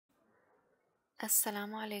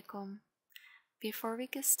Assalamu alaikum. Before we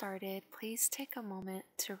get started, please take a moment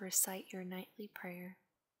to recite your nightly prayer.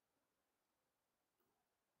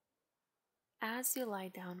 As you lie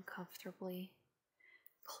down comfortably,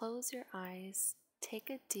 close your eyes, take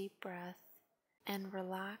a deep breath, and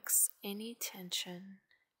relax any tension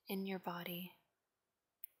in your body.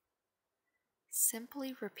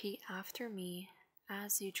 Simply repeat after me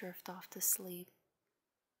as you drift off to sleep.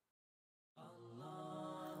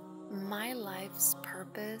 My life's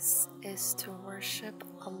purpose is to worship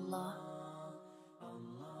Allah.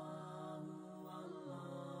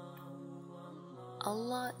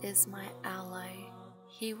 Allah is my ally.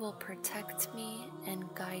 He will protect me and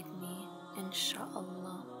guide me,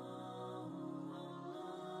 insha'Allah.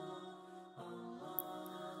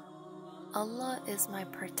 Allah is my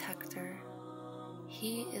protector.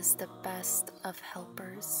 He is the best of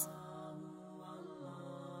helpers.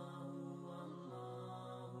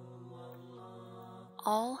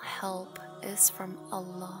 All help is from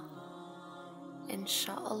Allah.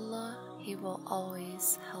 Insha'Allah, He will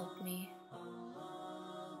always help me.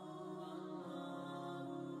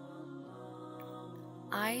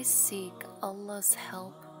 I seek Allah's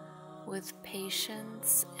help with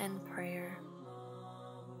patience and prayer.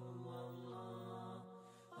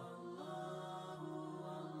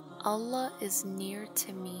 Allah is near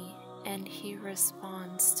to me and He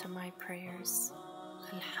responds to my prayers.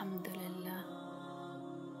 Alhamdulillah.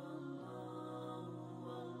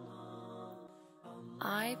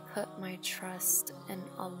 I put my trust in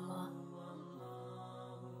Allah.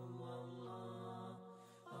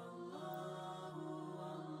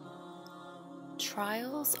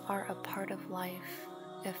 Trials are a part of life.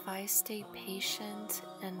 If I stay patient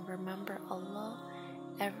and remember Allah,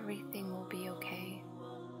 everything will be okay.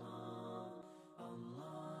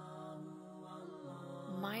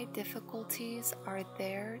 My difficulties are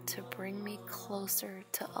there to bring me closer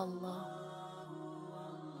to Allah.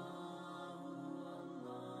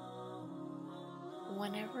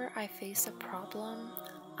 Whenever I face a problem,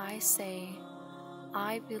 I say,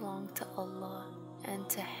 I belong to Allah, and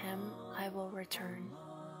to Him I will return.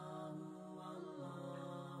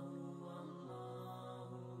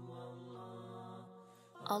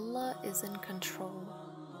 Allah is in control.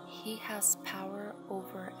 He has power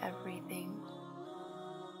over everything.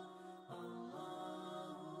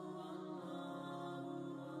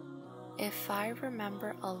 If I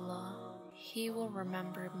remember Allah, He will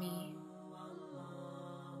remember me.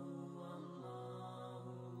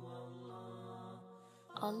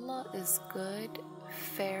 Allah is good,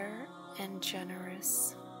 fair, and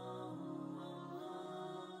generous.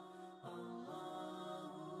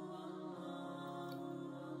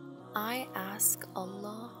 I ask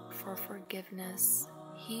Allah for forgiveness.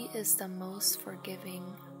 He is the most forgiving,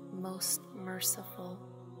 most merciful.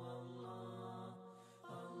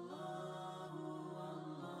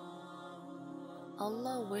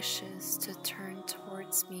 Allah wishes to turn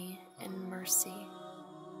towards me in mercy.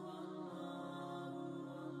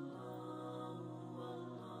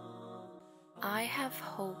 I have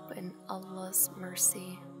hope in Allah's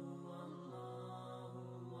mercy.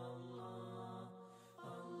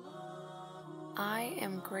 I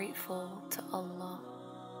am grateful to Allah.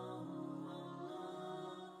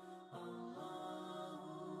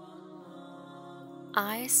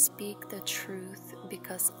 I speak the truth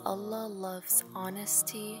because Allah loves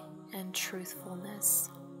honesty and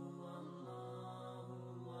truthfulness.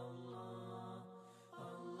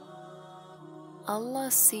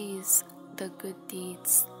 Allah sees the good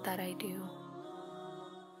deeds that I do.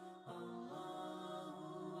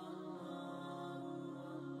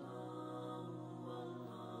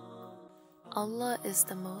 Allah is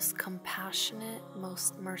the most compassionate,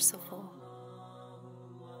 most merciful.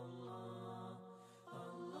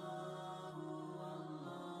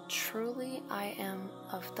 Truly I am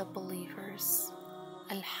of the believers.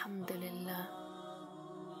 Alhamdulillah.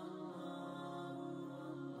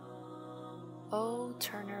 O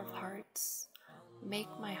Turner of Hearts, make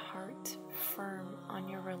my heart firm on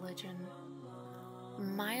your religion.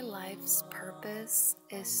 My life's purpose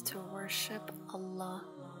is to worship Allah.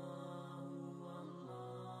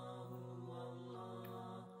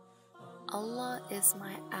 Allah is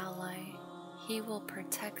my ally. He will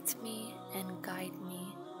protect me and guide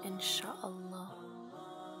me, insha'Allah.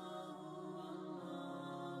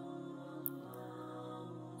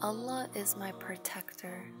 Allah is my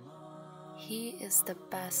protector. He is the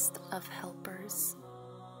best of helpers.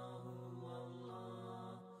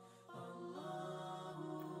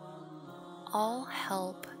 All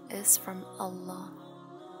help is from Allah.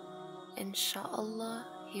 Insha'Allah,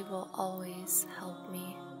 He will always help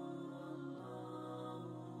me.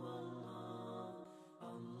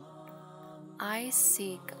 I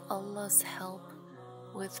seek Allah's help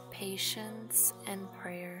with patience and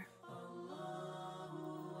prayer.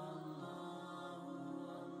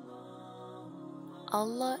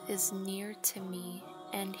 Allah is near to me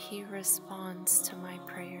and He responds to my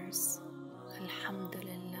prayers.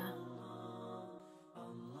 Alhamdulillah.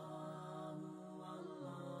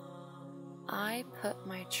 I put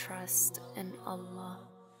my trust in Allah.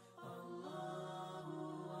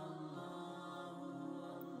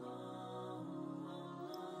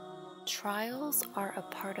 Trials are a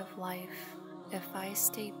part of life. If I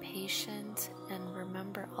stay patient and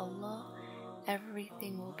remember Allah,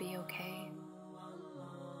 everything will be okay.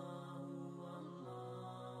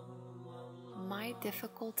 My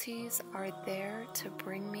difficulties are there to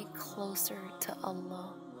bring me closer to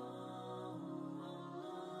Allah.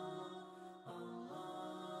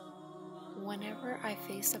 Whenever I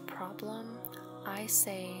face a problem, I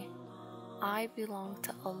say, I belong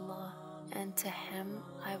to Allah, and to Him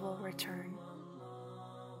I will return.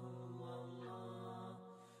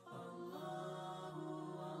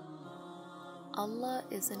 Allah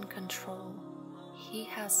is in control. He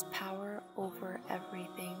has power over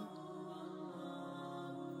everything.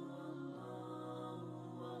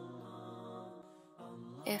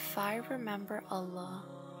 If I remember Allah,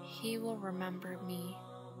 He will remember me.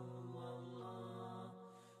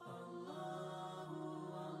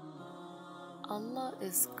 Allah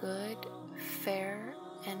is good, fair,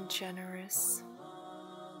 and generous.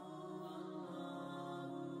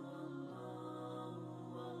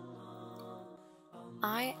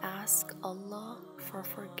 I ask Allah for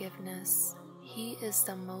forgiveness. He is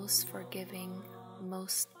the most forgiving,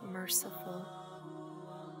 most merciful.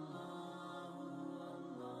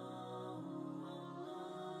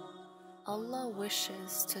 Allah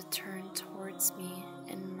wishes to turn towards me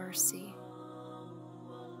in mercy.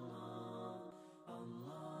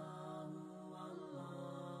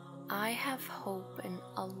 I have hope in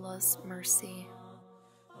Allah's mercy.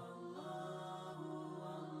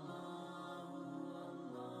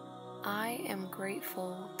 I am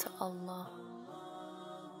grateful to Allah.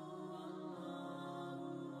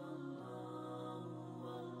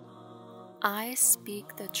 I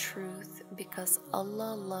speak the truth because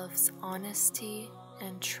Allah loves honesty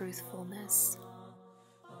and truthfulness.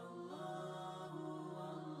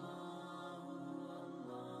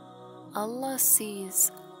 Allah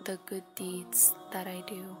sees the good deeds that I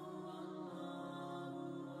do.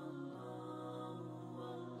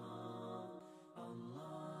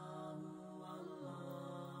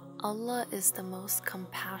 Allah is the most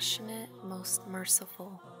compassionate, most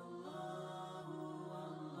merciful.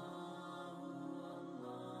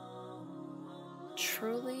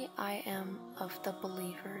 Truly I am of the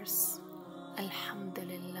believers.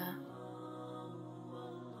 Alhamdulillah.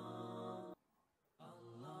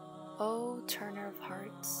 O Turner of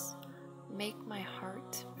Hearts, make my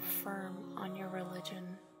heart firm on your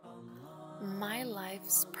religion. My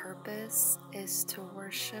life's purpose is to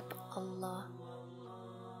worship Allah.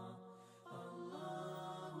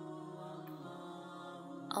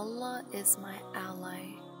 Allah is my ally.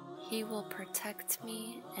 He will protect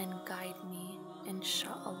me and guide me,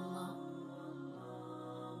 insha'Allah.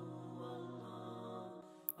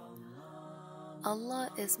 Allah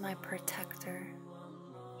is my protector.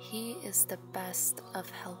 He is the best of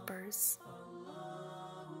helpers.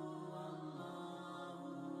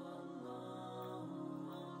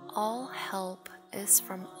 All help is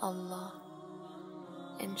from Allah.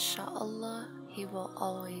 Insha'Allah, He will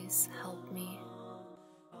always help me.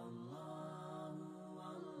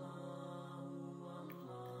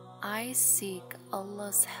 I seek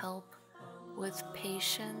Allah's help with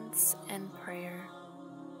patience and prayer.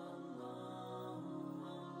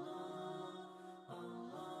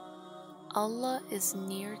 Allah is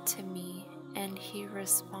near to me and He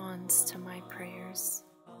responds to my prayers.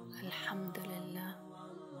 Alhamdulillah.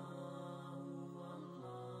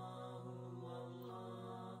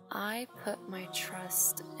 I put my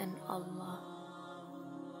trust in Allah.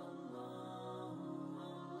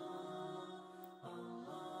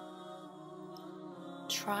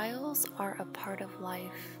 Trials are a part of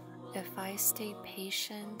life. If I stay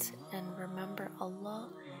patient and remember Allah,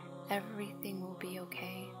 everything will be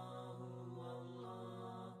okay.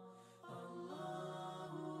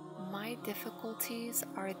 My difficulties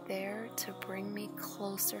are there to bring me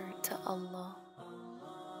closer to Allah.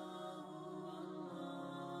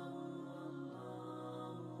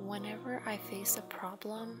 Whenever I face a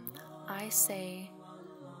problem, I say,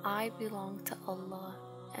 I belong to Allah,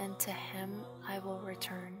 and to Him I will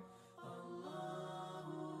return.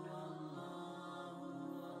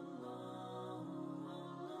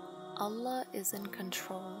 Allah is in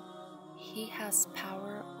control. He has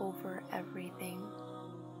power over everything.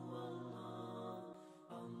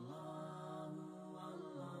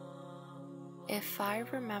 If I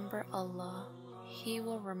remember Allah, He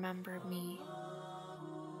will remember me.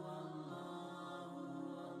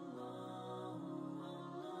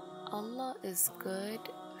 Allah is good,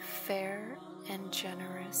 fair, and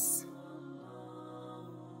generous.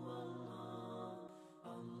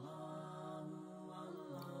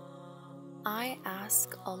 I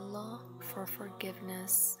ask Allah for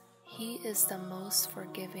forgiveness. He is the most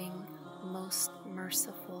forgiving, most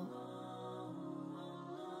merciful.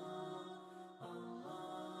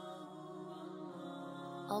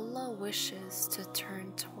 Allah wishes to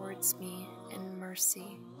turn towards me in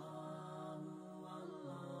mercy.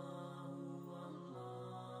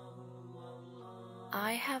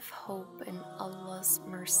 I have hope in Allah's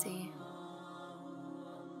mercy.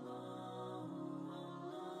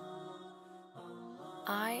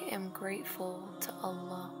 I am grateful to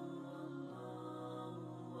Allah.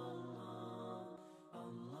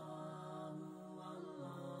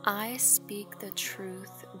 I speak the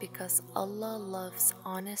truth because Allah loves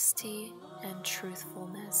honesty and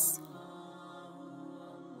truthfulness.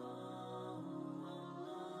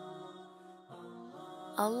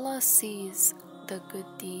 Allah sees the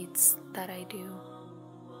good deeds that I do.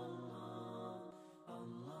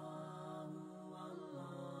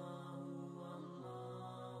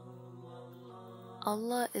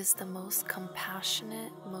 Allah is the most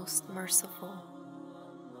compassionate, most merciful.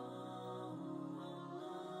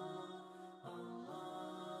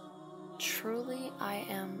 Truly I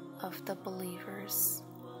am of the believers.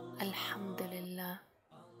 Alhamdulillah.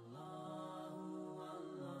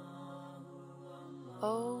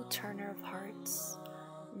 O Turner of Hearts,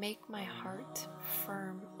 make my heart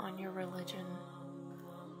firm on your religion.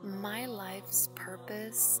 My life's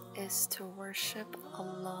purpose is to worship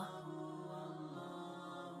Allah.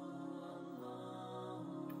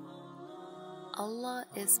 Allah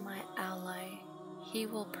is my ally. He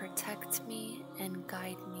will protect me and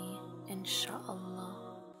guide me, insha'Allah.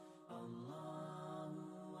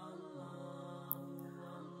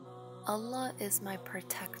 Allah is my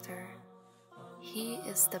protector. He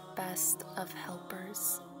is the best of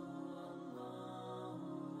helpers.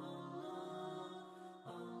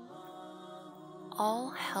 All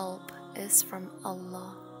help is from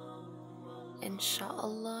Allah.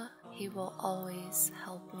 Insha'Allah, He will always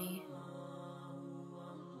help me.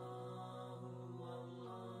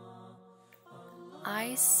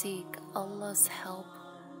 I seek Allah's help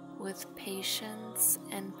with patience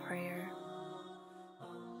and prayer.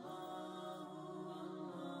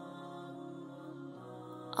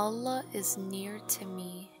 Allah is near to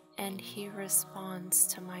me and He responds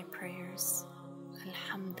to my prayers.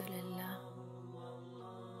 Alhamdulillah.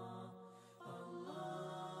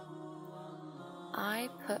 I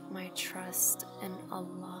put my trust in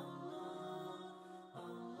Allah.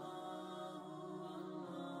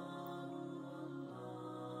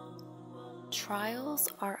 Trials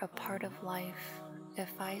are a part of life.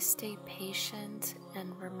 If I stay patient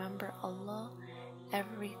and remember Allah,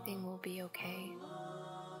 everything will be okay.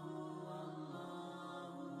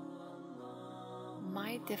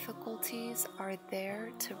 My difficulties are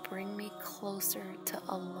there to bring me closer to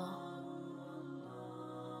Allah.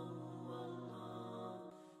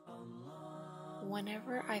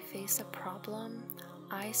 Whenever I face a problem,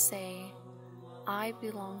 I say, I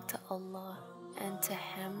belong to Allah, and to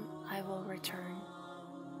Him I will return.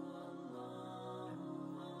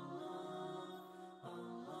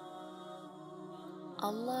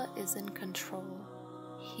 Allah is in control.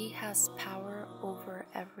 He has power over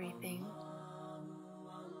everything.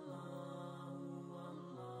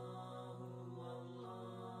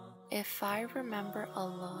 If I remember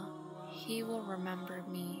Allah, He will remember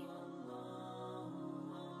me.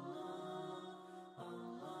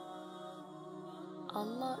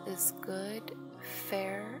 Allah is good,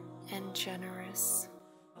 fair, and generous.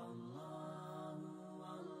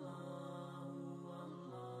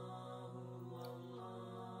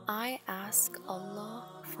 I ask Allah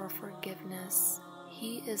for forgiveness.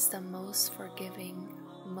 He is the most forgiving,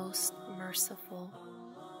 most merciful.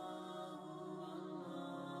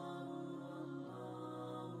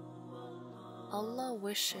 Allah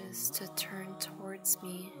wishes to turn towards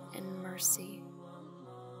me in mercy.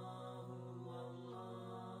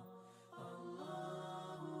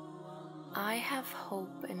 I have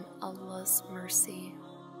hope in Allah's mercy.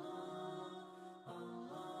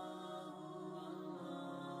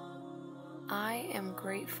 I am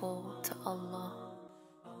grateful to Allah.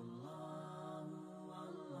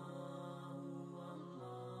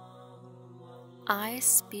 I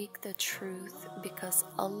speak the truth because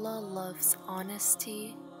Allah loves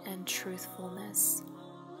honesty and truthfulness.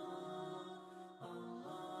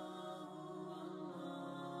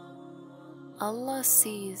 Allah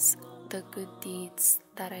sees the good deeds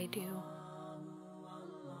that I do.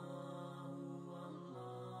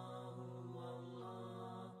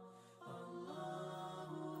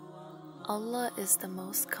 Allah is the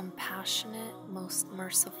most compassionate, most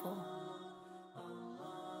merciful.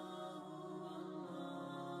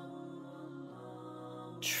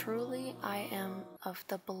 Truly I am of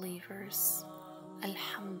the believers.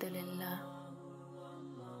 Alhamdulillah.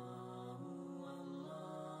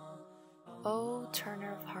 O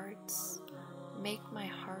Turner of Hearts, make my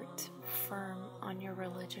heart firm on your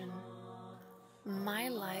religion. My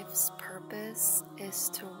life's purpose is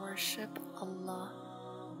to worship Allah.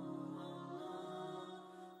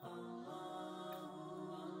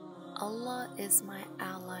 Allah is my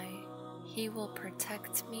ally. He will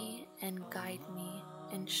protect me and guide me,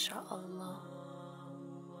 insha'Allah.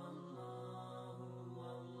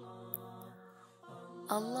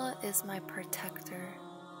 Allah is my protector.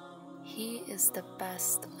 He is the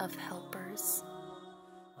best of helpers.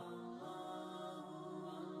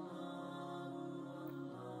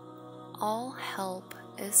 All help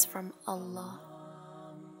is from Allah.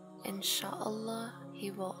 Insha'Allah, He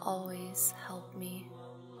will always help me.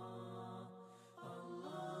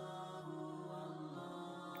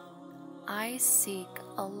 I seek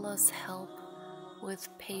Allah's help with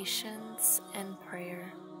patience and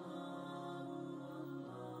prayer.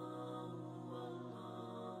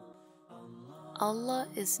 Allah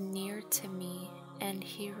is near to me and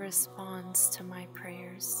He responds to my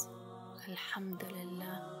prayers.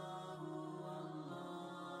 Alhamdulillah.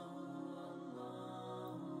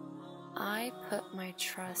 I put my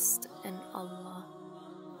trust in Allah.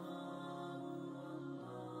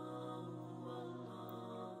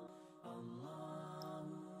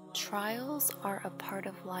 Trials are a part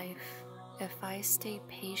of life. If I stay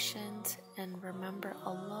patient and remember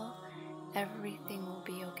Allah, everything will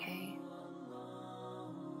be okay.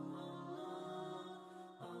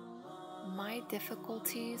 My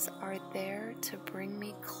difficulties are there to bring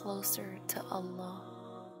me closer to Allah.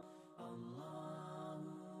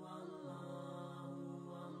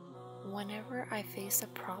 Whenever I face a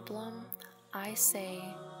problem, I say,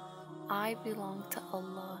 I belong to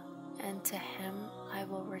Allah, and to Him I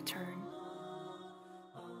will return.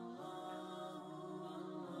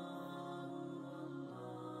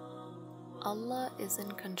 Allah is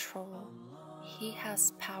in control. He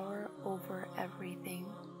has power over everything.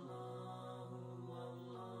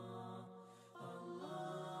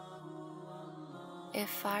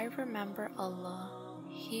 If I remember Allah,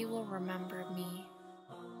 He will remember me.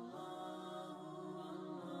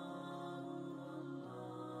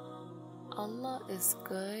 Allah is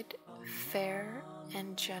good, fair,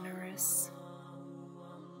 and generous.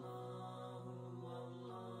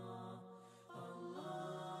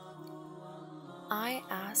 I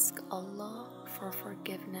ask Allah for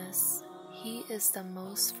forgiveness. He is the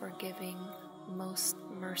most forgiving, most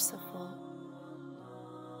merciful.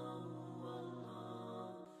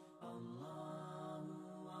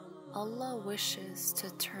 Allah wishes to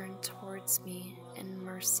turn towards me in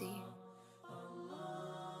mercy.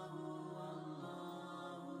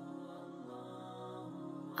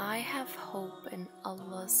 I have hope in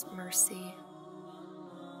Allah's mercy.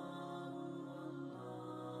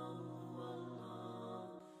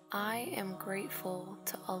 I am grateful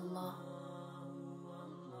to Allah.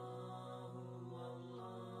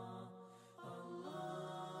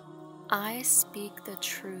 I speak the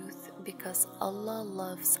truth because Allah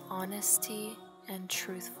loves honesty and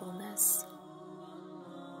truthfulness.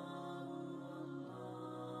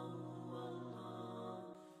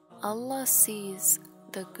 Allah sees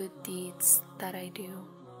the good deeds that I do.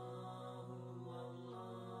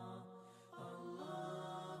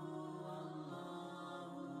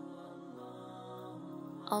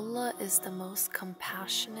 Allah is the most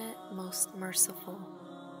compassionate, most merciful.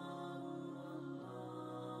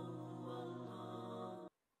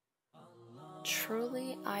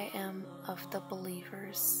 Truly I am of the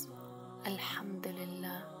believers.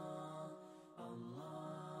 Alhamdulillah.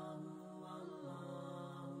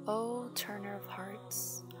 O Turner of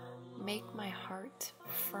Hearts, make my heart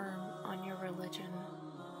firm on your religion.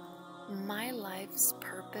 My life's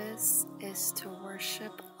purpose is to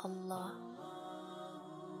worship Allah.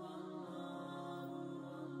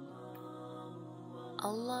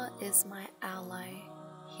 Allah is my ally.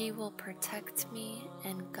 He will protect me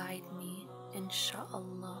and guide me,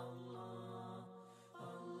 insha'Allah.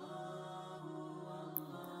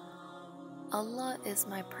 Allah is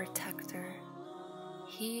my protector.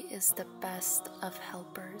 He is the best of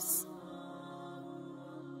helpers.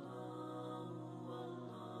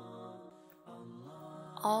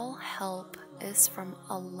 All help is from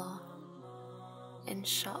Allah.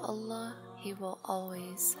 Insha'Allah, He will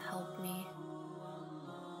always help me.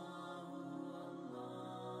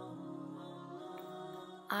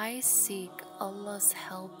 I seek Allah's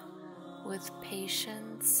help with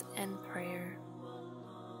patience and prayer.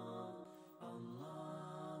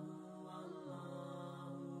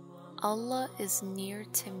 Allah is near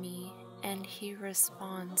to me and He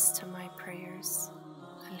responds to my prayers.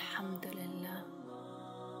 Alhamdulillah.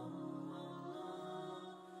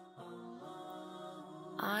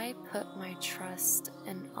 I put my trust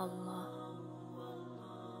in Allah.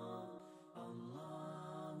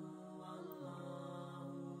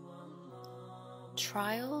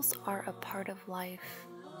 Trials are a part of life.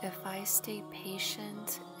 If I stay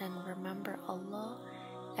patient and remember Allah,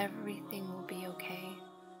 everything will be okay.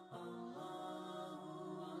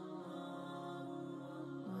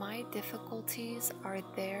 My difficulties are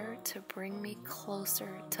there to bring me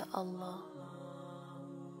closer to Allah.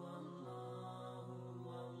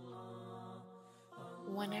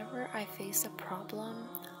 Whenever I face a problem,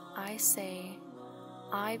 I say,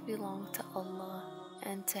 I belong to Allah,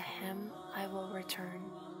 and to Him I will return.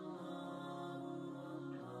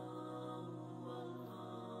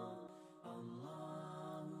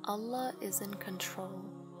 Allah is in control.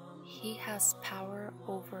 He has power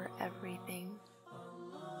over everything.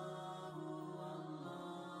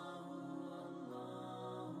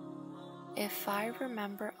 If I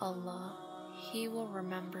remember Allah, He will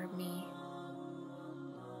remember me.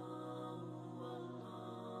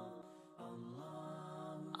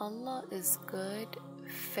 Allah is good,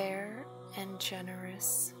 fair, and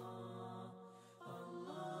generous.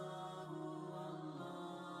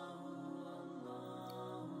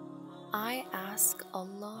 I ask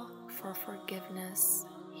Allah for forgiveness.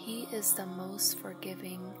 He is the most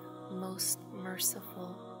forgiving, most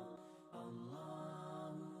merciful.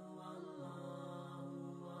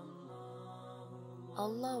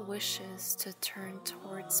 Allah wishes to turn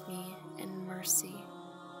towards me in mercy.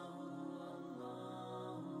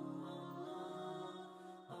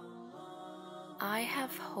 I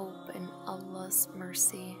have hope in Allah's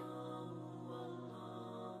mercy.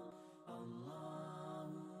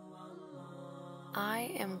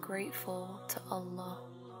 I am grateful to Allah.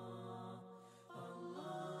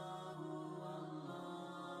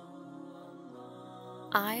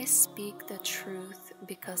 I speak the truth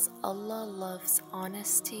because Allah loves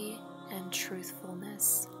honesty and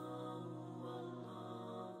truthfulness.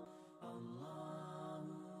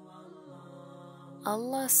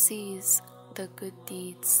 Allah sees the good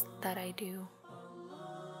deeds that I do.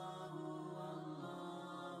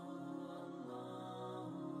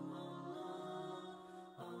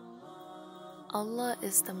 Allah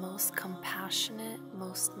is the most compassionate,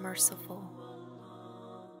 most merciful.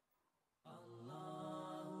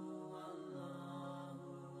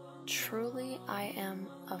 Truly I am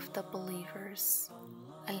of the believers.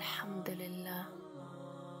 Alhamdulillah.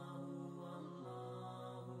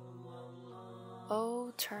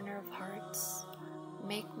 O Turner of Hearts,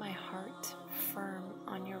 make my heart firm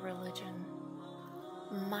on your religion.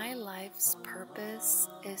 My life's purpose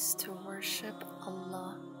is to worship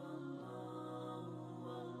Allah.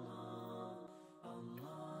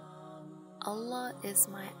 Allah is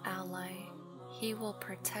my ally. He will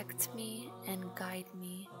protect me and guide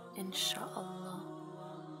me, insha'Allah.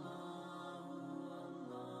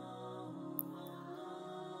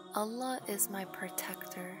 Allah is my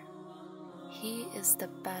protector. He is the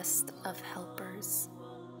best of helpers.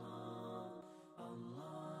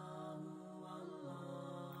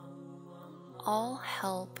 All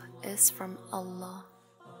help is from Allah.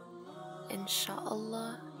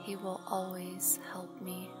 Insha'Allah, He will always help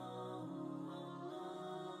me.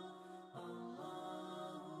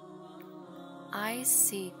 I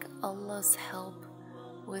seek Allah's help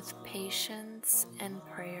with patience and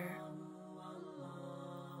prayer.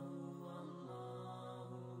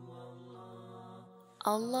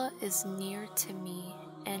 Allah is near to me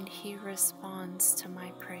and He responds to my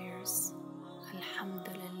prayers.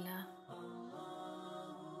 Alhamdulillah.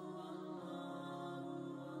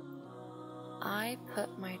 I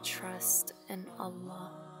put my trust in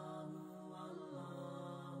Allah.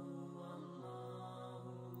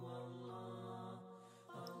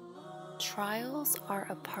 Trials are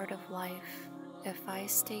a part of life. If I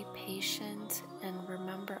stay patient and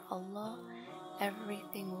remember Allah,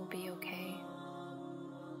 everything will be okay.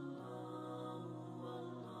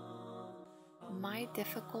 My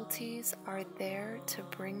difficulties are there to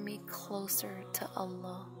bring me closer to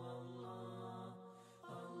Allah.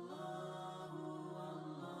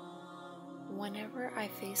 Whenever I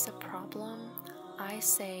face a problem, I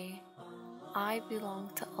say, I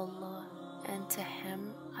belong to Allah, and to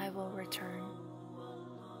Him I will return.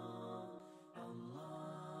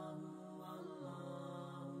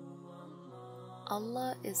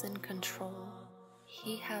 Allah is in control.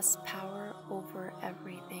 He has power over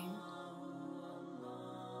everything.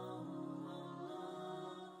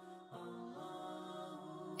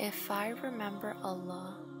 If I remember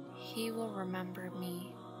Allah, He will remember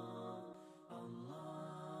me.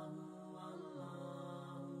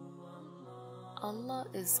 Allah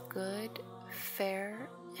is good, fair,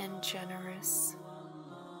 and generous.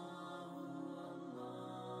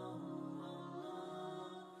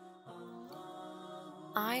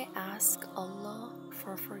 I ask Allah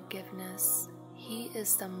for forgiveness. He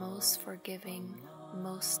is the most forgiving,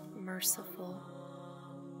 most merciful.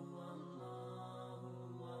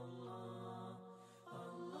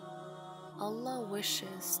 Allah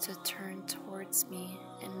wishes to turn towards me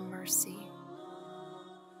in mercy.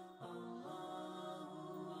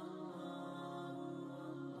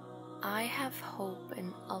 I have hope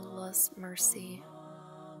in Allah's mercy.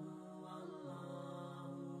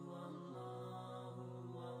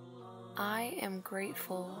 I am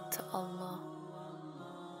grateful to Allah.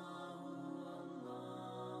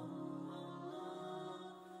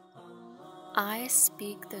 I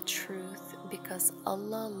speak the truth because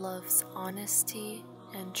Allah loves honesty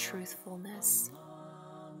and truthfulness.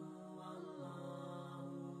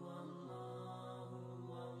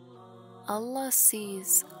 Allah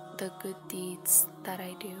sees the good deeds that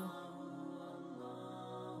I do.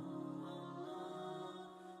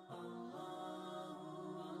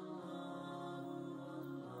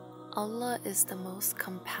 Allah is the most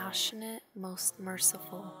compassionate, most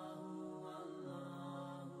merciful.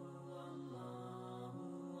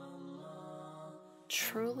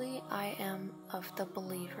 Truly I am of the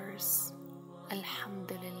believers.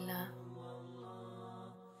 Alhamdulillah.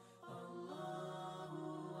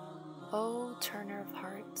 O Turner of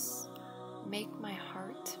Hearts, make my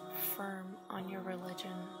heart firm on your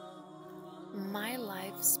religion. My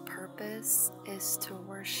life's purpose is to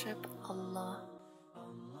worship Allah.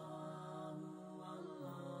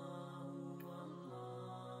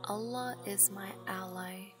 Allah is my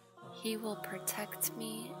ally. He will protect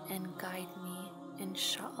me and guide me,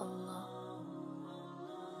 insha'Allah.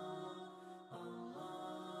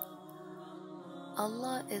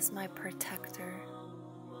 Allah is my protector.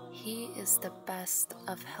 He is the best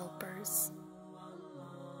of helpers.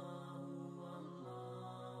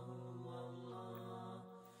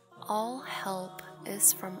 All help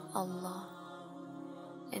is from Allah.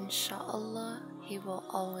 Insha'Allah, He will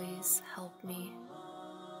always help me.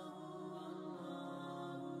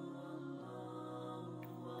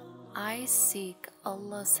 I seek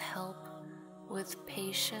Allah's help with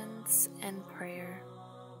patience and prayer.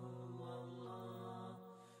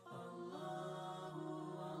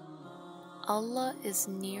 Allah is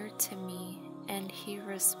near to me and He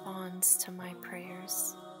responds to my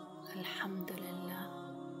prayers. Alhamdulillah.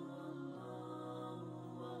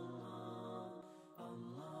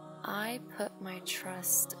 I put my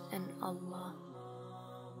trust in Allah.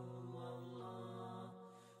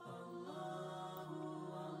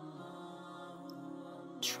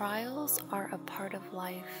 Trials are a part of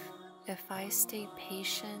life. If I stay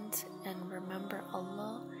patient and remember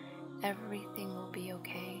Allah, everything will be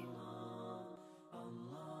okay.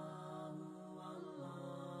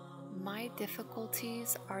 My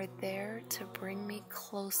difficulties are there to bring me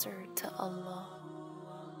closer to Allah.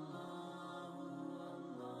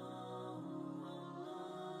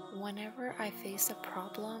 Whenever I face a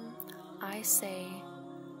problem, I say,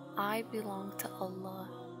 I belong to Allah,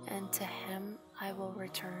 and to Him I will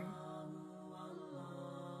return.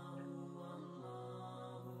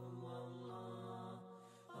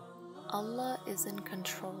 Allah is in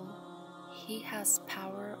control. He has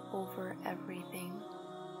power over everything.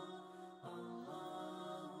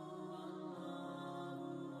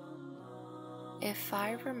 If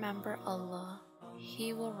I remember Allah,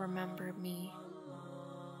 He will remember me.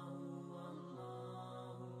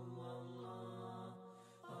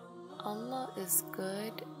 Allah is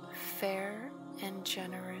good, fair, and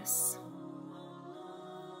generous.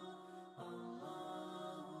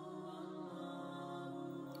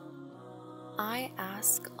 I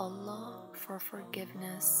ask Allah for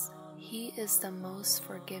forgiveness. He is the most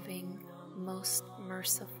forgiving, most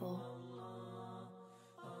merciful.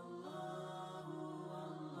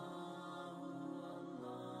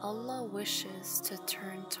 Allah wishes to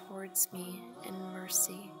turn towards me in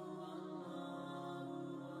mercy.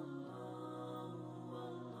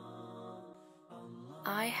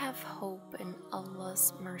 I have hope in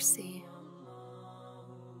Allah's mercy.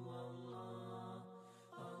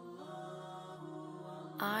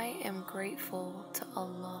 am grateful to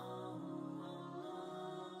Allah.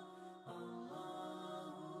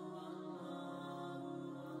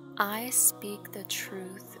 I speak the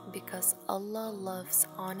truth because Allah loves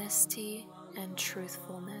honesty and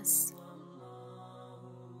truthfulness.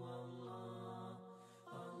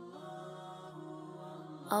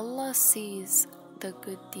 Allah sees the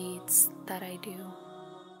good deeds that I do.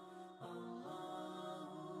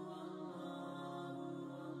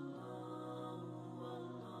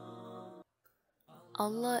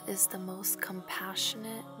 Allah is the most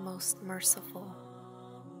compassionate, most merciful.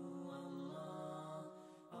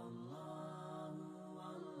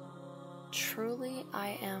 Truly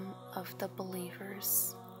I am of the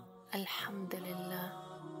believers. Alhamdulillah.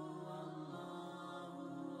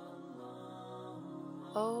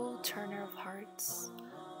 O Turner of Hearts,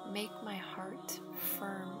 make my heart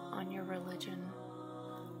firm on your religion.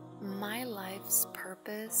 My life's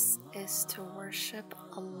purpose is to worship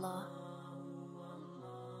Allah.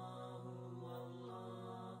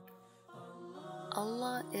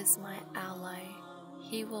 Allah is my ally.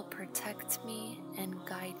 He will protect me and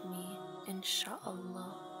guide me,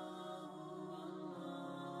 insha'Allah.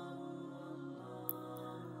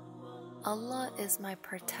 Allah is my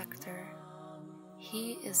protector.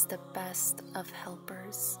 He is the best of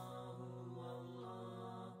helpers.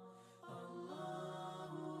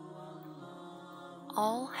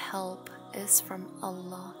 All help is from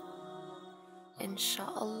Allah.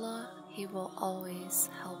 Insha'Allah, He will always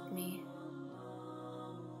help me.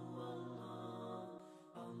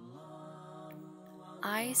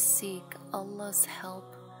 I seek Allah's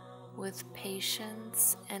help with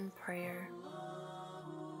patience and prayer.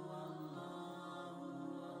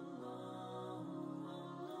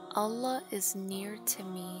 Allah is near to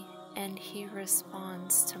me and He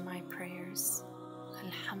responds to my prayers.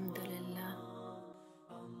 Alhamdulillah.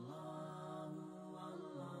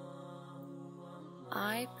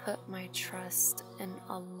 I put my trust in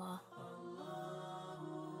Allah.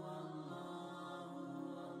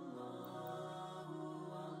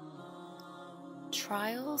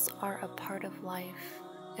 Trials are a part of life.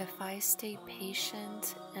 If I stay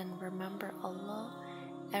patient and remember Allah,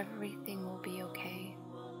 everything will be okay.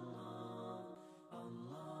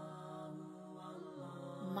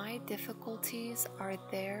 My difficulties are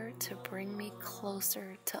there to bring me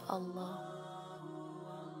closer to Allah.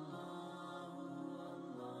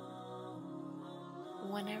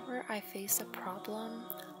 Whenever I face a problem,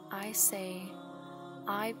 I say,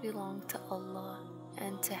 I belong to Allah,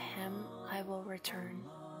 and to Him I will return.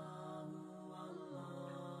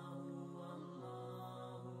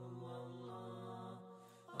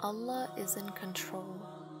 Allah is in control.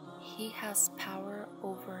 He has power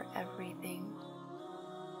over everything.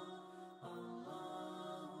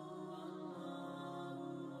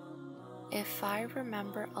 If I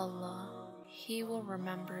remember Allah, He will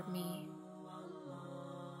remember me.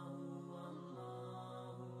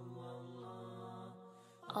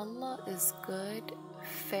 Allah is good,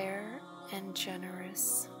 fair, and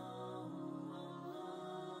generous.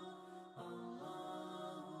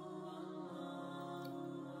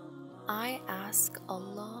 I ask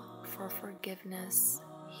Allah for forgiveness.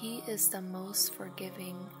 He is the most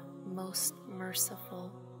forgiving, most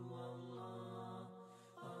merciful.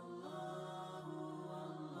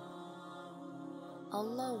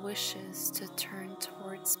 Allah wishes to turn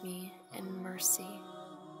towards me in mercy.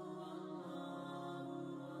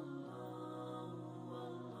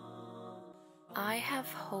 I have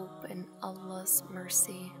hope in Allah's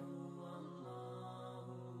mercy.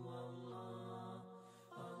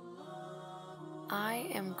 I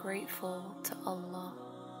am grateful to Allah.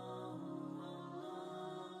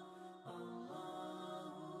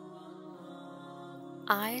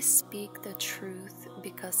 I speak the truth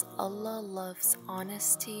because Allah loves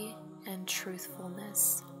honesty and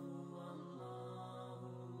truthfulness.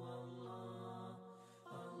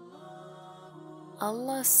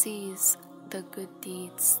 Allah sees the good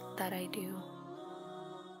deeds that I do.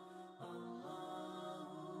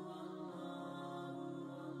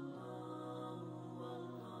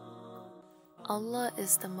 Allah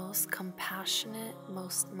is the most compassionate,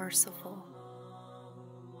 most merciful.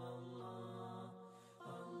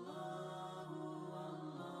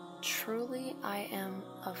 Truly I am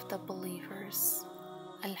of the believers.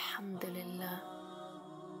 Alhamdulillah.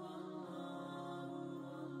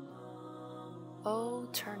 O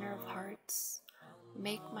Turner of Hearts,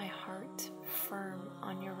 make my heart firm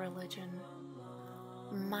on your religion.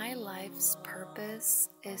 My life's purpose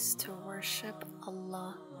is to worship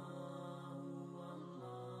Allah.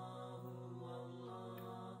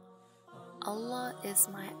 Allah is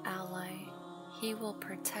my ally. He will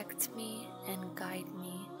protect me and guide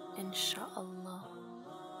me, inshallah.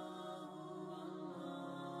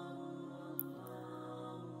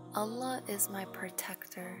 Allah is my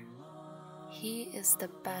protector. He is the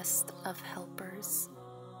best of helpers.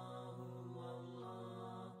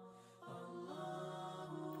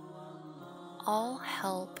 All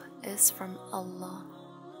help is from Allah.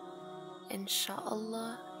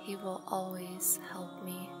 Inshallah, He will always help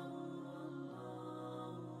me.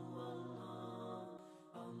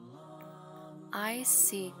 I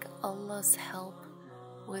seek Allah's help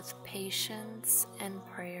with patience and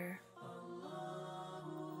prayer.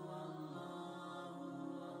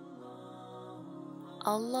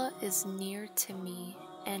 Allah is near to me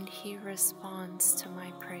and He responds to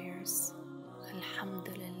my prayers.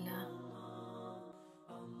 Alhamdulillah.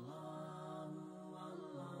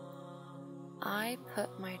 I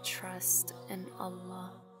put my trust in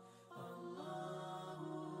Allah.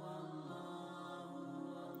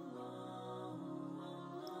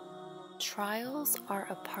 Trials are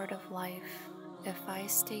a part of life. If I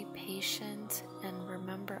stay patient and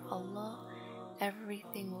remember Allah,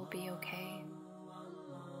 everything will be okay.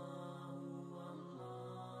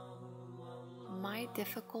 My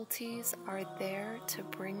difficulties are there to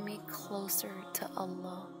bring me closer to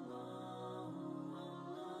Allah.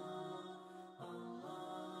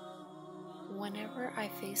 Whenever I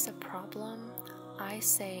face a problem, I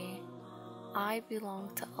say, I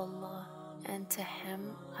belong to Allah, and to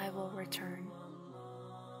Him I will return.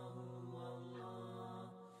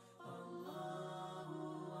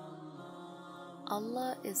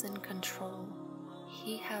 Allah is in control.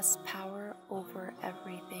 He has power over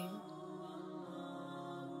everything.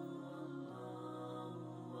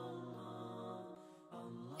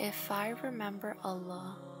 If I remember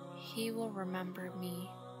Allah, He will remember me.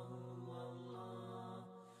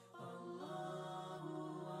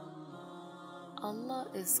 Allah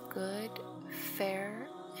is good, fair,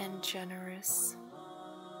 and generous.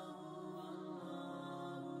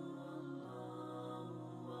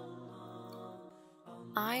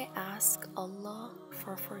 I ask Allah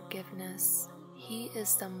for forgiveness. He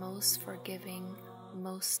is the most forgiving,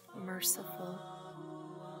 most merciful.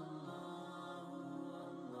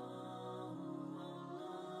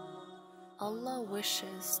 Allah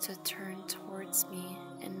wishes to turn towards me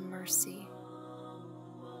in mercy.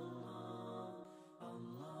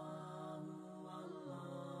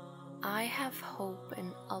 I have hope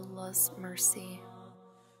in Allah's mercy.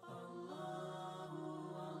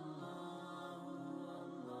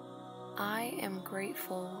 I am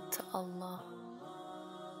grateful to Allah.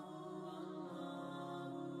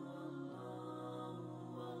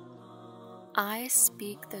 I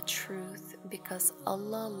speak the truth because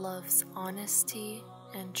Allah loves honesty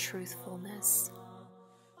and truthfulness.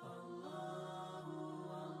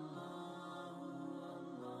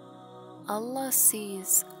 Allah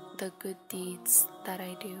sees the good deeds that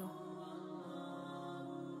I do.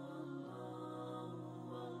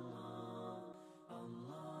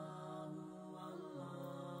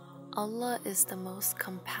 Allah is the most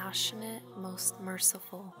compassionate, most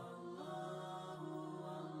merciful.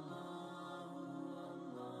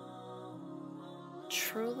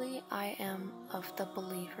 Truly I am of the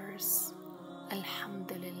believers.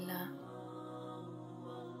 Alhamdulillah.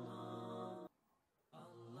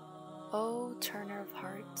 O Turner of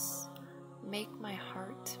Hearts, make my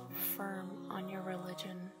heart firm on your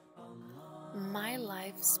religion. My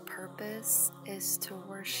life's purpose is to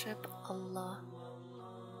worship Allah.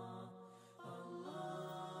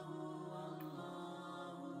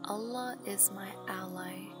 Allah is my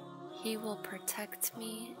ally. He will protect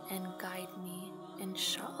me and guide me,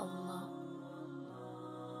 inshallah.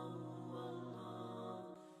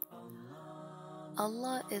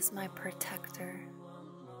 Allah is my protector.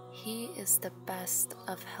 He is the best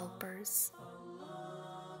of helpers.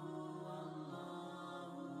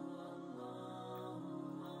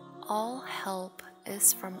 All help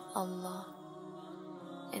is from Allah.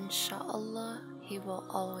 Inshallah, He will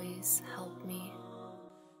always help me.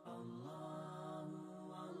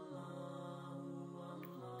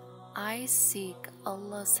 I seek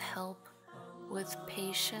Allah's help with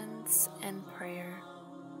patience and prayer.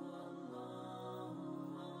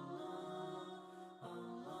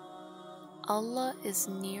 Allah is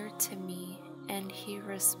near to me and He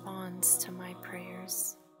responds to my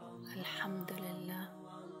prayers. Alhamdulillah.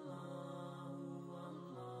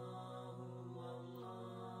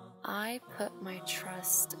 I put my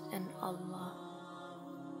trust in Allah.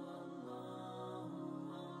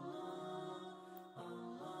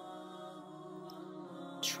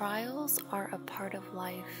 Trials are a part of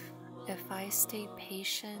life. If I stay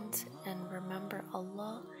patient and remember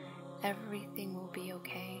Allah, everything will be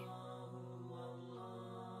okay.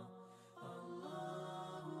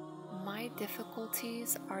 My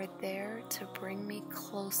difficulties are there to bring me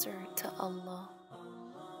closer to Allah.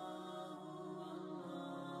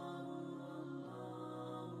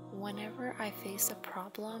 Whenever I face a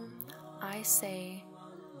problem, I say,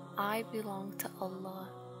 I belong to Allah,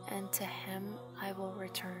 and to Him I will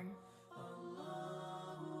return.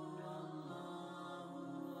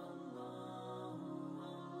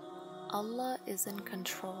 Allah is in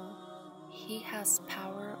control. He has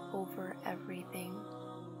power over everything.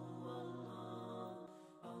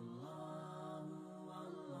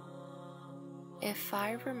 If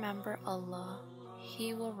I remember Allah,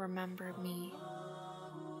 He will remember me.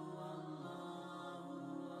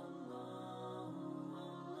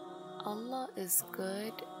 Allah is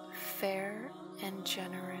good, fair, and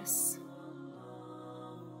generous.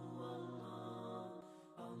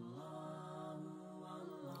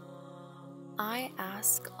 I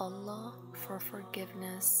ask Allah for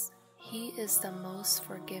forgiveness. He is the most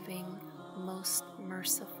forgiving, most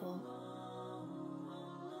merciful.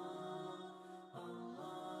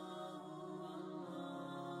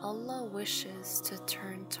 Allah wishes to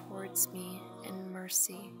turn towards me in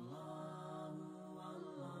mercy.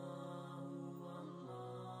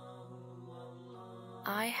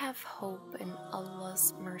 I have hope in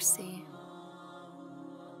Allah's mercy.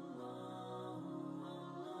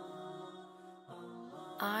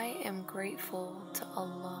 I am grateful to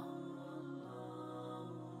Allah.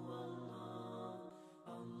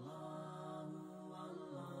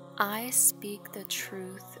 I speak the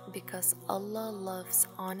truth because Allah loves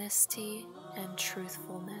honesty and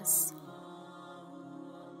truthfulness.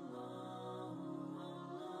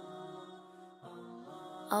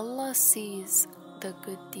 Allah sees the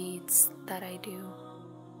good deeds that I do.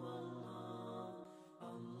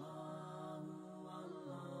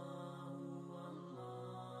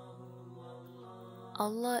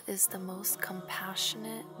 Allah is the most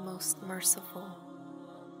compassionate, most merciful.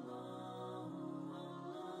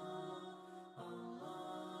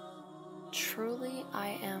 Truly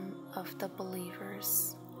I am of the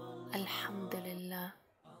believers. Alhamdulillah.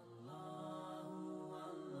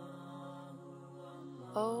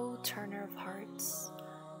 O Turner of Hearts,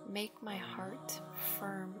 make my heart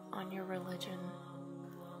firm on your religion.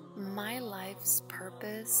 My life's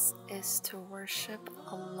purpose is to worship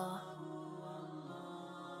Allah.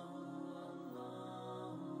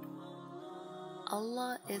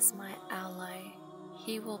 Allah is my ally.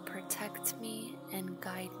 He will protect me and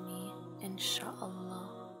guide me, insha'Allah.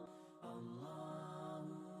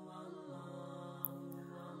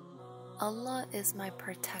 Allah is my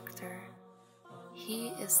protector. He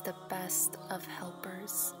is the best of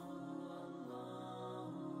helpers.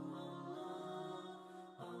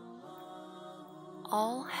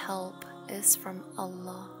 All help is from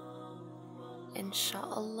Allah.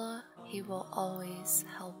 Insha'Allah, He will always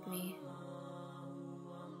help me.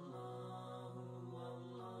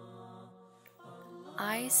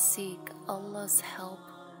 I seek Allah's help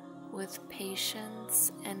with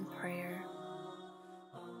patience and prayer.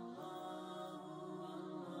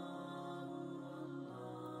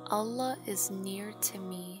 Allah is near to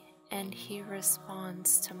me and He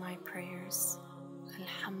responds to my prayers.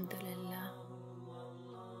 Alhamdulillah.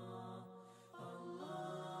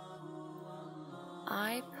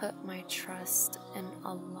 I put my trust in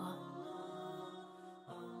Allah.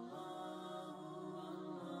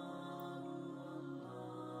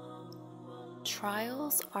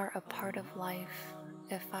 Trials are a part of life.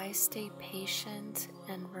 If I stay patient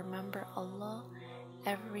and remember Allah,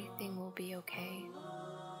 everything will be okay.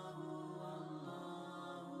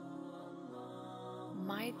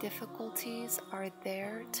 My difficulties are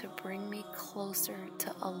there to bring me closer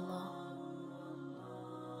to Allah.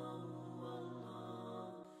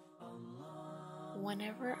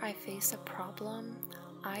 Whenever I face a problem,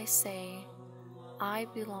 I say, I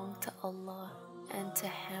belong to Allah, and to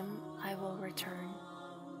Him I will return.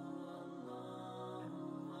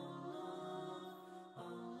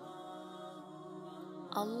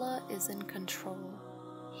 Allah is in control.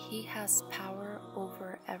 He has power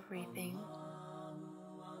over everything.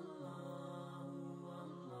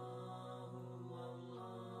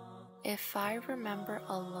 If I remember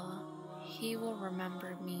Allah, He will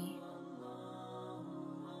remember me.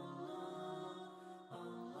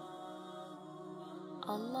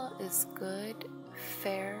 Allah is good,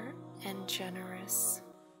 fair, and generous.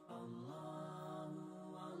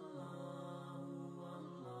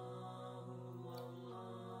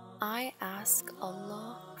 I ask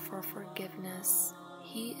Allah for forgiveness.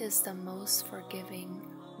 He is the most forgiving,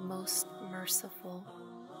 most merciful.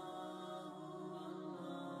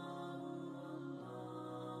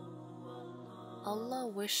 Allah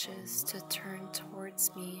wishes to turn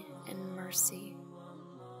towards me in mercy.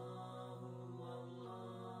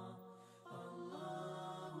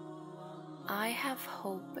 I have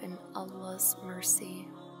hope in Allah's mercy.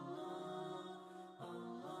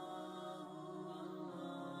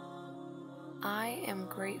 I am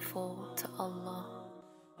grateful to Allah.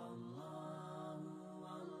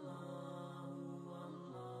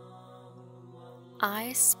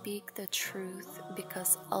 I speak the truth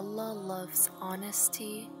because Allah loves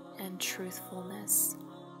honesty and truthfulness.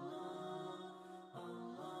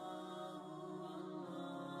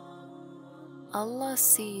 Allah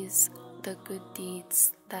sees the good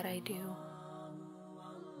deeds that I do.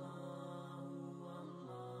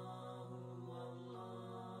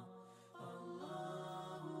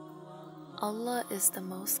 Allah is the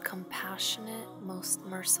most compassionate, most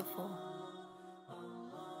merciful.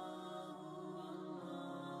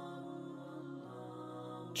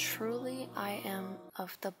 Truly I am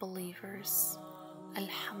of the believers.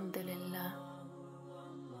 Alhamdulillah.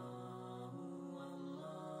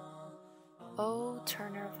 O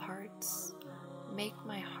Turner of Hearts, make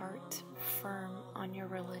my heart firm on your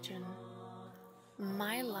religion.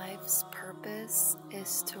 My life's purpose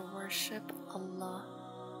is to worship Allah.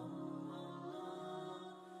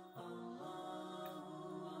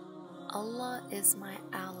 Allah is my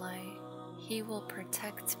ally. He will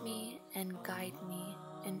protect me and guide me,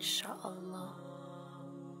 insha'Allah.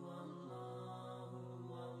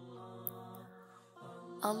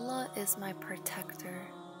 Allah is my protector.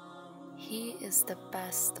 He is the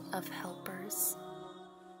best of helpers.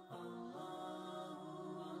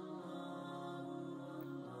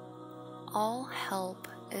 All help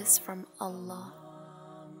is from Allah.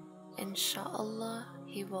 Insha'Allah,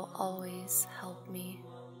 He will always help me.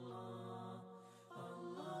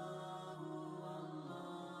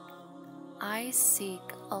 I seek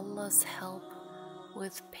Allah's help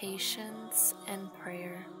with patience and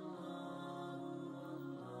prayer.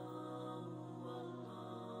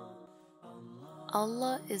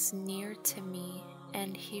 Allah is near to me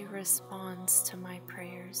and He responds to my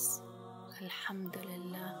prayers.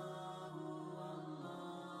 Alhamdulillah.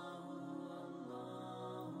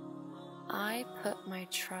 I put my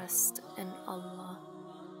trust in Allah.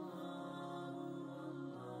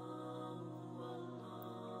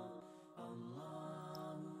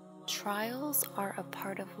 Trials are a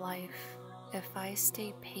part of life. If I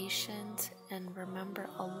stay patient and remember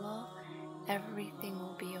Allah, everything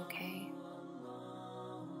will be okay.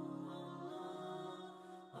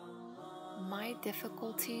 My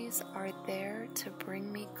difficulties are there to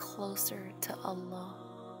bring me closer to Allah.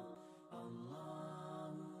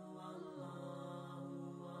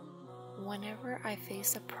 Whenever I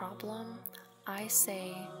face a problem, I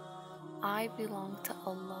say, I belong to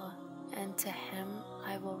Allah, and to Him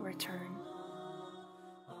I will return.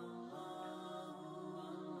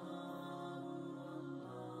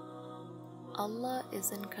 Allah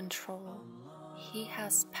is in control. He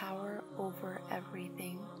has power over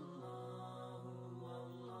everything.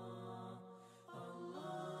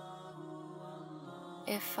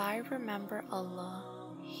 If I remember Allah,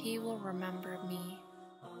 He will remember me.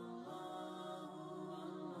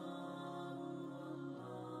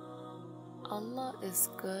 Allah is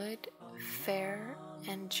good, fair,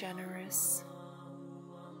 and generous.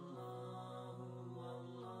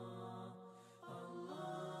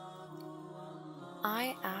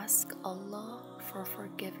 I ask Allah for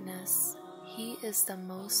forgiveness. He is the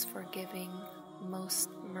most forgiving, most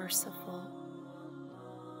merciful.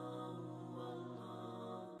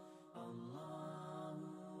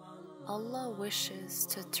 Allah wishes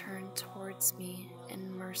to turn towards me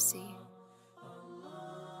in mercy.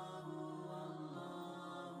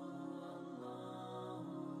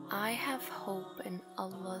 I have hope in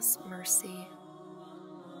Allah's mercy.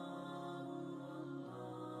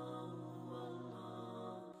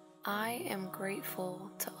 I am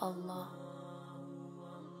grateful to Allah.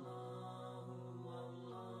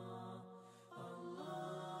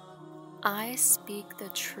 I speak the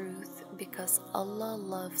truth because Allah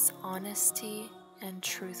loves honesty and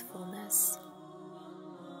truthfulness.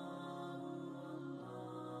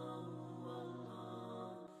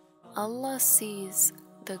 Allah sees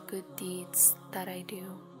the good deeds that I do.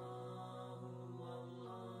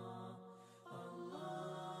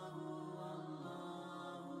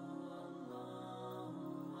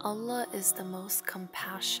 Allah is the most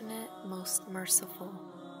compassionate, most merciful.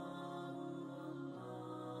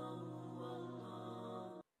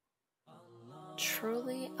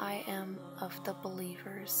 Truly I am of the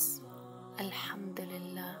believers.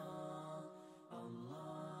 Alhamdulillah.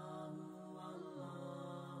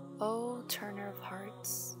 O Turner of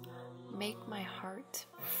Hearts, make my heart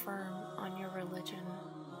firm on your religion.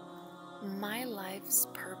 My life's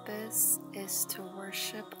purpose is to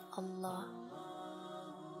worship Allah.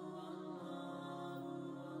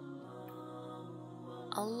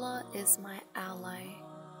 Allah is my ally.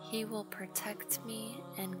 He will protect me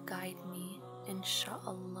and guide me,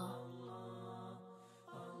 insha'Allah.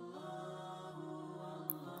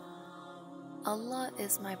 Allah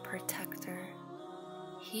is my protector.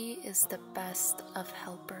 He is the best of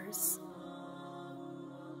helpers.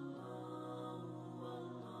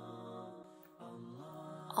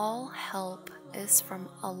 All help is from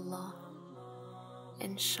Allah.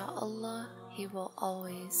 Insha'Allah, He will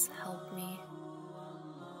always help me.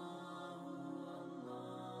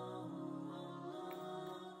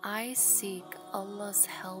 I seek Allah's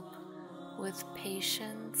help with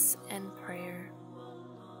patience and prayer.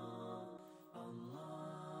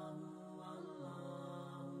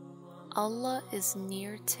 Allah is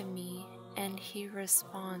near to me and He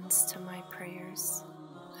responds to my prayers.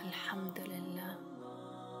 Alhamdulillah.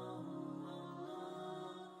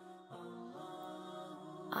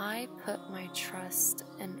 I put my trust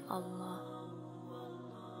in Allah.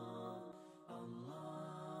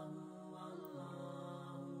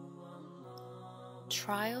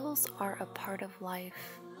 Trials are a part of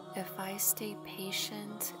life. If I stay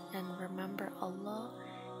patient and remember Allah,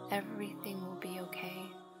 everything will be okay.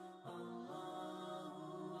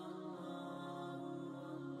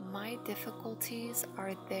 My difficulties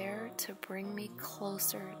are there to bring me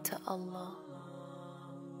closer to Allah.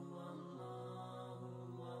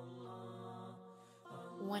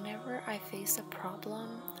 Whenever I face a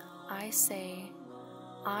problem, I say,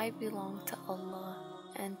 I belong to Allah,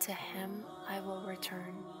 and to Him I will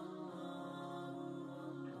return.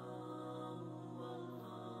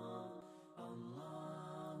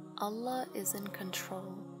 Allah is in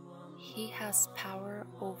control. He has power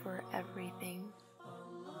over everything.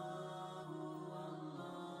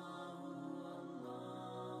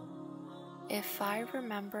 If I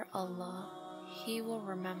remember Allah, He will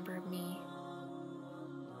remember me.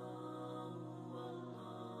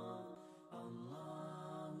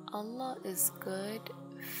 Allah is good,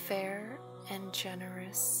 fair, and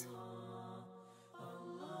generous.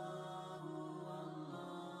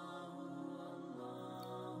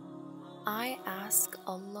 I ask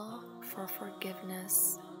Allah for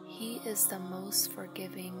forgiveness. He is the most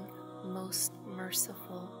forgiving, most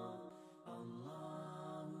merciful.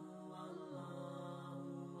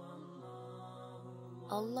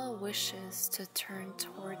 Allah wishes to turn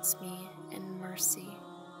towards me in mercy.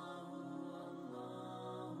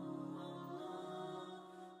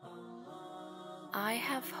 I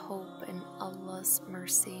have hope in Allah's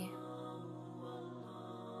mercy.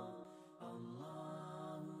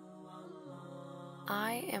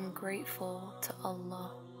 I am grateful to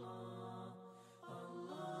Allah.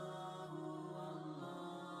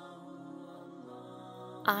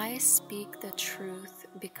 I speak the truth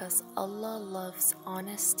because Allah loves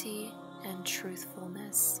honesty and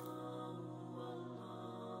truthfulness.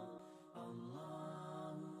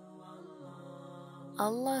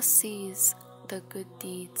 Allah sees the good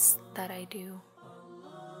deeds that I do.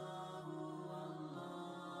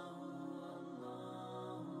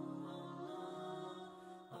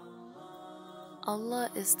 Allah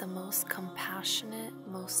is the most compassionate,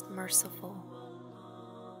 most merciful.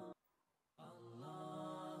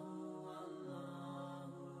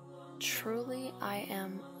 Truly I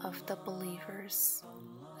am of the believers.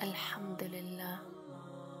 Alhamdulillah.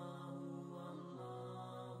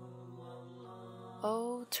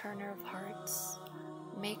 O Turner of Hearts,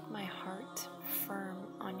 make my heart firm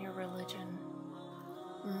on your religion.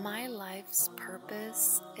 My life's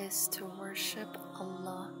purpose is to worship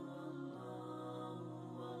Allah.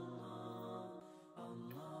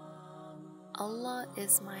 Allah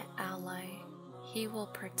is my ally. He will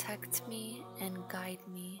protect me and guide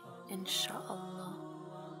me, insha'Allah.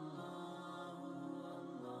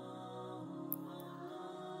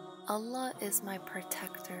 Allah is my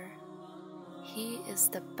protector. He is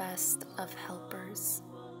the best of helpers.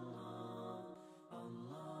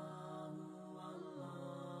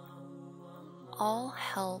 All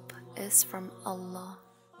help is from Allah.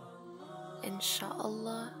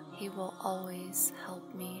 Insha'Allah, He will always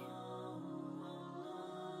help me.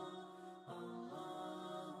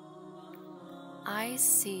 I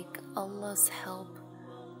seek Allah's help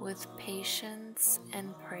with patience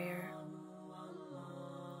and prayer.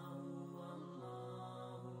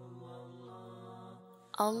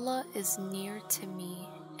 Allah is near to me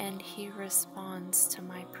and He responds to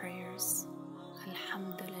my prayers.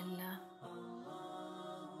 Alhamdulillah.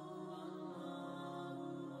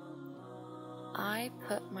 I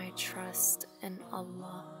put my trust in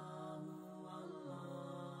Allah.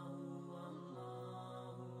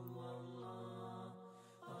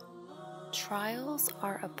 Trials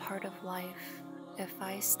are a part of life. If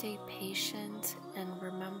I stay patient and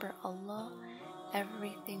remember Allah,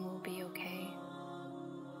 everything will be okay.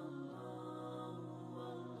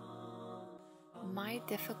 My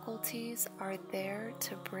difficulties are there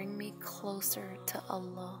to bring me closer to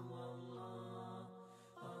Allah.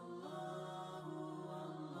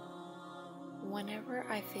 Whenever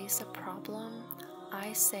I face a problem,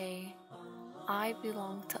 I say, I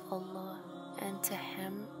belong to Allah, and to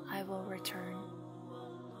Him I will return.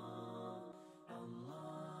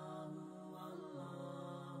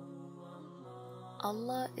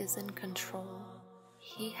 Allah is in control.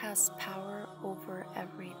 He has power over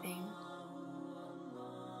everything.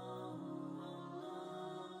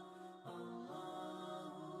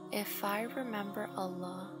 If I remember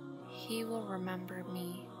Allah, He will remember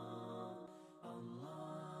me.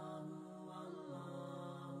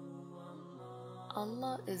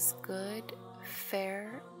 Allah is good,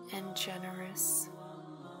 fair, and generous.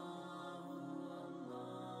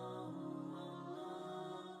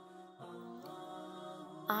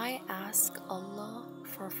 I ask Allah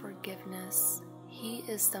for forgiveness. He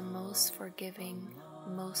is the most forgiving,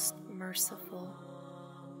 most merciful.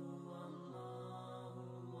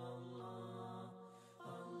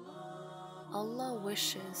 Allah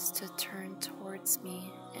wishes to turn towards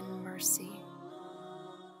me in mercy.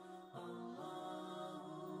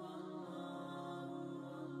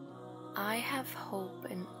 I have hope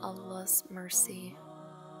in Allah's mercy.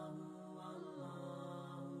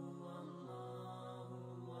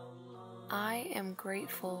 I am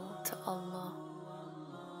grateful to Allah.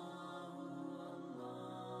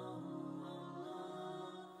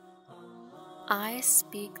 I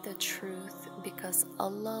speak the truth because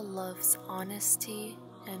Allah loves honesty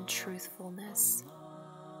and truthfulness.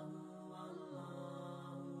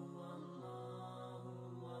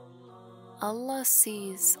 Allah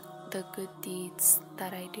sees the good deeds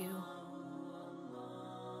that I do.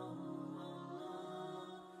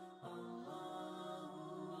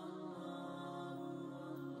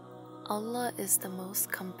 Allah is the most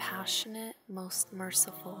compassionate, most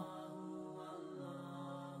merciful.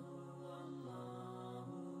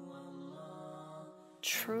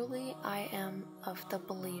 Truly I am of the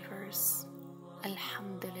believers.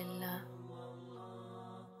 Alhamdulillah.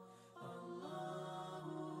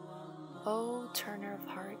 O Turner of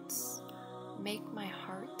Hearts, make my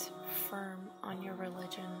heart firm on your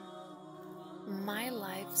religion. My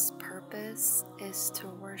life's purpose is to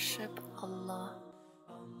worship Allah.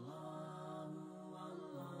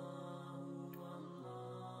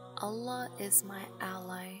 Allah is my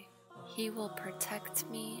ally. He will protect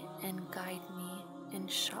me and guide me,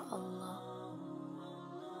 insha'Allah.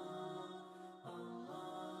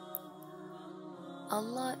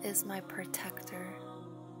 Allah is my protector.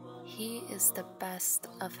 He is the best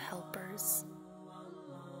of helpers.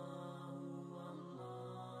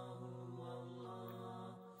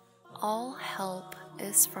 All help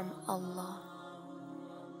is from Allah.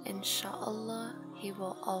 Insha'Allah, He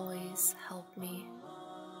will always help me.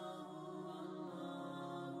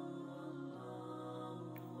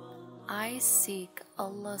 I seek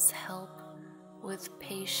Allah's help with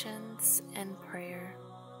patience and prayer.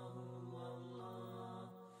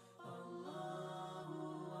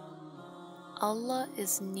 Allah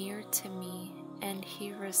is near to me and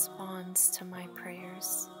He responds to my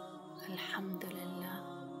prayers. Alhamdulillah.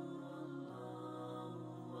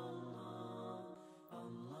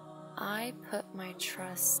 I put my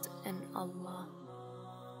trust in Allah.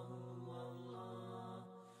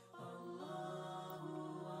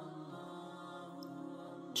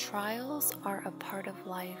 Trials are a part of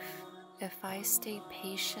life. If I stay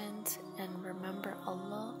patient and remember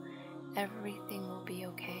Allah, everything will be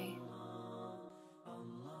okay.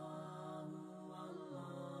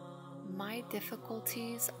 My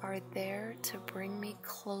difficulties are there to bring me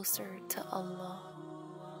closer to Allah.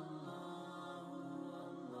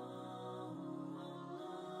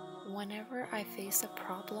 Whenever I face a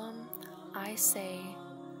problem, I say,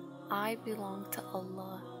 I belong to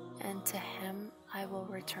Allah, and to Him I will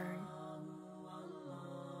return.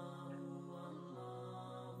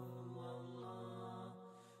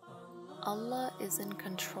 Allah is in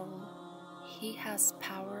control. He has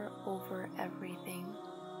power over everything.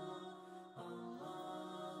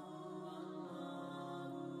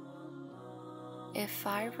 If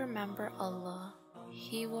I remember Allah,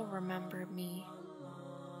 He will remember me.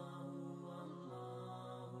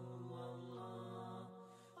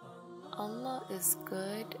 Allah is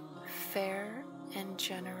good, fair, and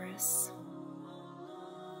generous.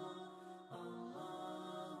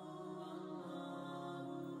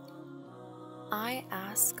 I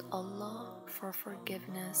ask Allah for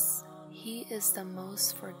forgiveness. He is the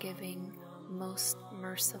most forgiving, most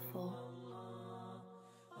merciful.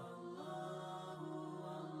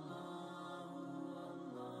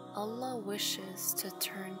 Allah wishes to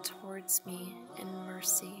turn towards me in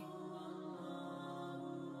mercy.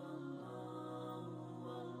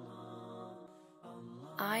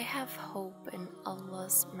 I have hope in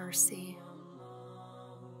Allah's mercy.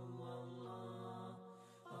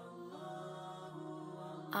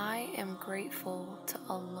 I am grateful to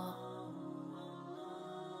Allah.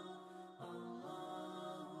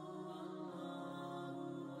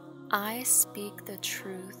 I speak the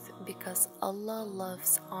truth because Allah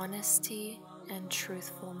loves honesty and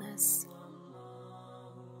truthfulness.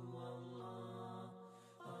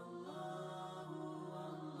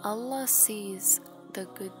 Allah sees the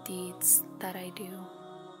good deeds that I do.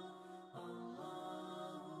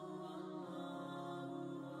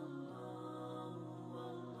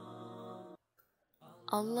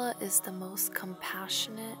 Allah is the most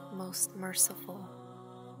compassionate, most merciful.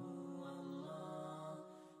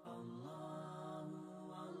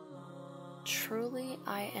 Truly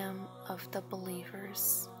I am of the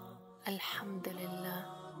believers. Alhamdulillah.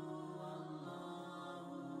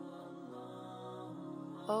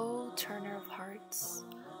 O Turner of Hearts,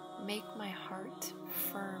 make my heart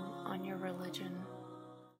firm on your religion.